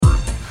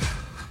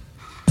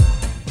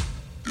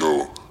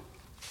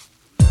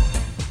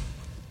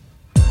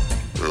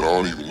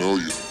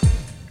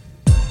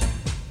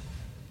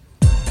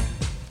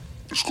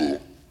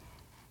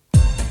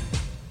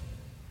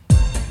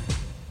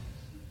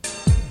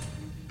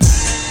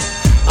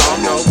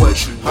know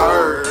what you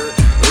heard.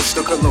 It's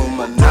the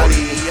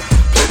Illuminati.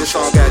 Play the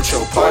song at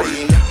your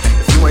party.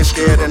 If you ain't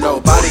scared of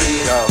nobody,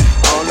 I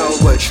don't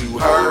know what you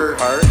heard.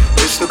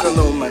 It's the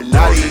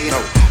Illuminati.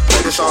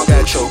 Play the song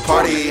at your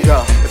party.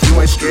 If you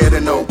ain't scared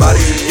of nobody,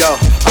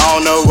 I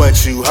don't know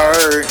what you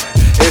heard.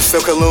 It's the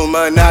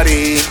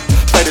Illuminati.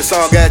 Play the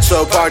song at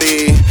your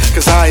party,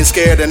 cause I ain't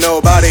scared of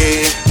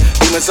nobody.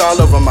 Demons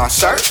all over my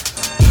shirt.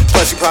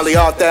 Plus she probably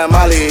off that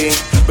Molly,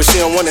 but she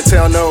don't wanna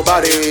tell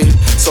nobody,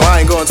 so I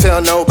ain't gonna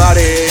tell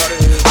nobody.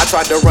 I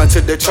tried to run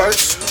to the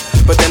church,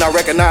 but then I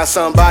recognized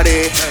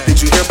somebody.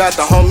 Did you hear about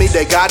the homie?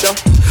 They got them,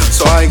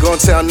 so I ain't gonna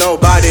tell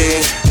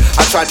nobody.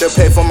 I tried to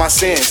pay for my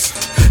sins,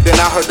 then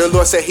I heard the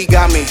Lord say he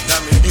got me.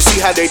 You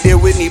see how they did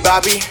Whitney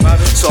Bobby?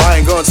 So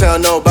I ain't gonna tell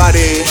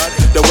nobody.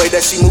 The way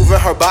that she moving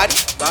her body,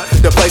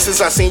 the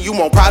places I seen you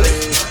won't probably.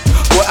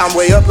 Boy, I'm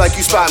way up like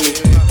you spot me.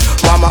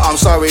 Mama, I'm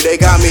sorry they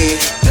got me.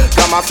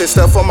 Got my fist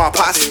up for my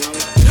posse.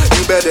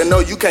 You better know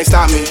you can't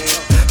stop me.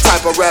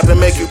 Type of rap and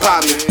make you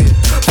pop me.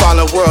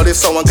 Fallen world is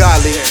so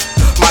ungodly.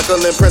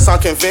 Michael and Prince, I'm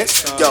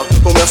convinced. Yo,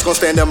 who else gon'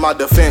 stand in my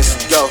defense?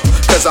 Yo,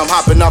 cause I'm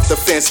hopping off the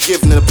fence,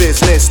 giving the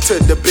business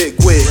to the big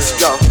wigs.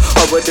 Yo,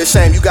 over the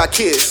shame you got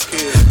kids.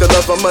 The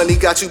love of money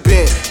got you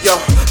bent. Yo,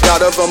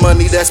 God over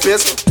money, that's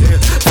business.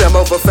 Fame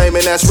over fame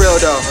and that's real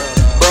though.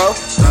 Bro,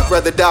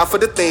 rather die for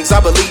the things I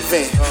believe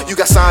in. You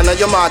got sign on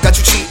your mind, got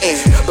you cheating.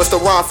 Bust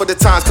the rhyme for the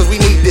times, cause we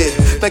need it.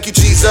 Thank you,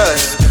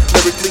 Jesus.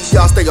 Lyrically,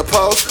 y'all stay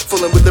opposed.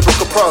 Fooling with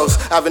lyrical pros.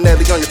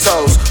 Avenelli on your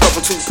toes. Up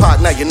from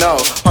Tupac, now you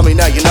know. Homie,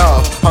 now you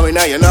know. Homie,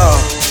 now you know.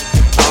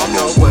 I don't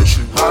know what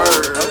you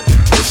heard.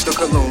 It's the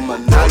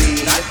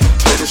Illuminati.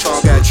 Play the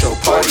song at your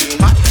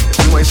party. If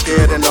you ain't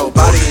scared of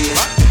nobody,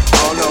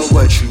 I don't know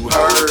what you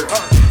heard.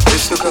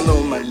 It's the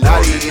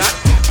Illuminati.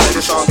 Play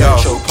the song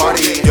at your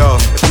party.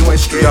 If you ain't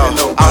scared of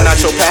nobody. I'm not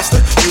your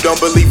pastor. You don't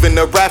believe in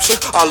the rapture.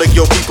 All of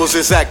your peoples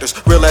is actors.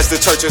 Real as the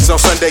churches on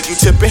Sunday you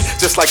tipping.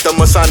 Just like the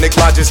Masonic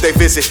lodges they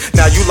visit.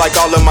 Now you like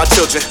all of my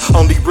children.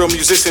 Only real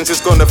musicians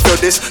is gonna feel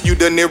this. You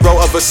the Nero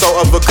of a soul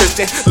of a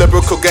Christian.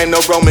 Lyrical game, no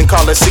Roman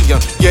Colosseum.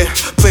 Yeah,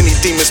 plenty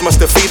demons must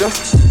defeat them.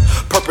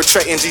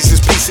 Perpetrating Jesus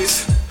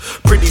pieces.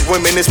 Pretty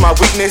women is my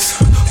weakness.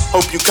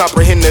 Hope you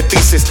comprehend the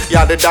thesis.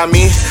 Yada da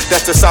me,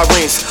 that's the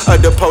sirens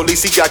of the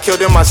police. He got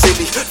killed in my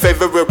city.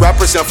 Favorite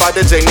rappers, Young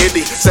Fighter J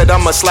Nitty. Said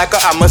I'm a slacker,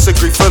 I must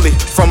agree fully.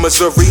 From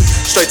Missouri,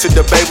 straight to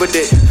the Bay with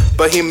it.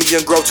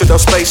 Bohemian grow to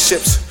those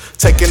spaceships.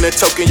 Taking a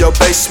token your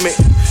basement.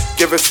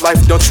 Give it life,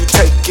 don't you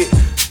take it.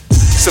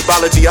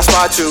 Symbology, I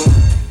spot you.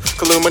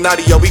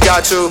 Illuminati, yo, we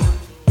got you.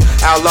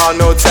 Outlaw,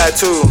 no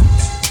tattoo.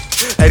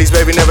 80s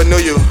baby, never knew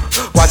you.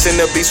 Watching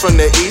the beats from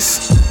the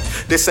east.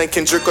 This ain't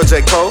Kendrick or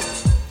J. Cole.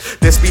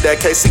 This be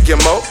that Casey and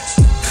Mo.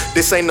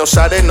 This ain't no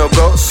shot at no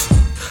ghost.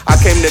 I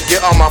came to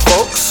get all my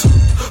folks.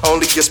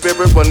 Only your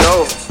spirit will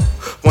know.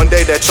 One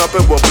day that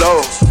trumpet will blow.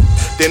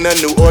 Then a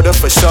new order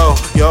for show,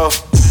 yo.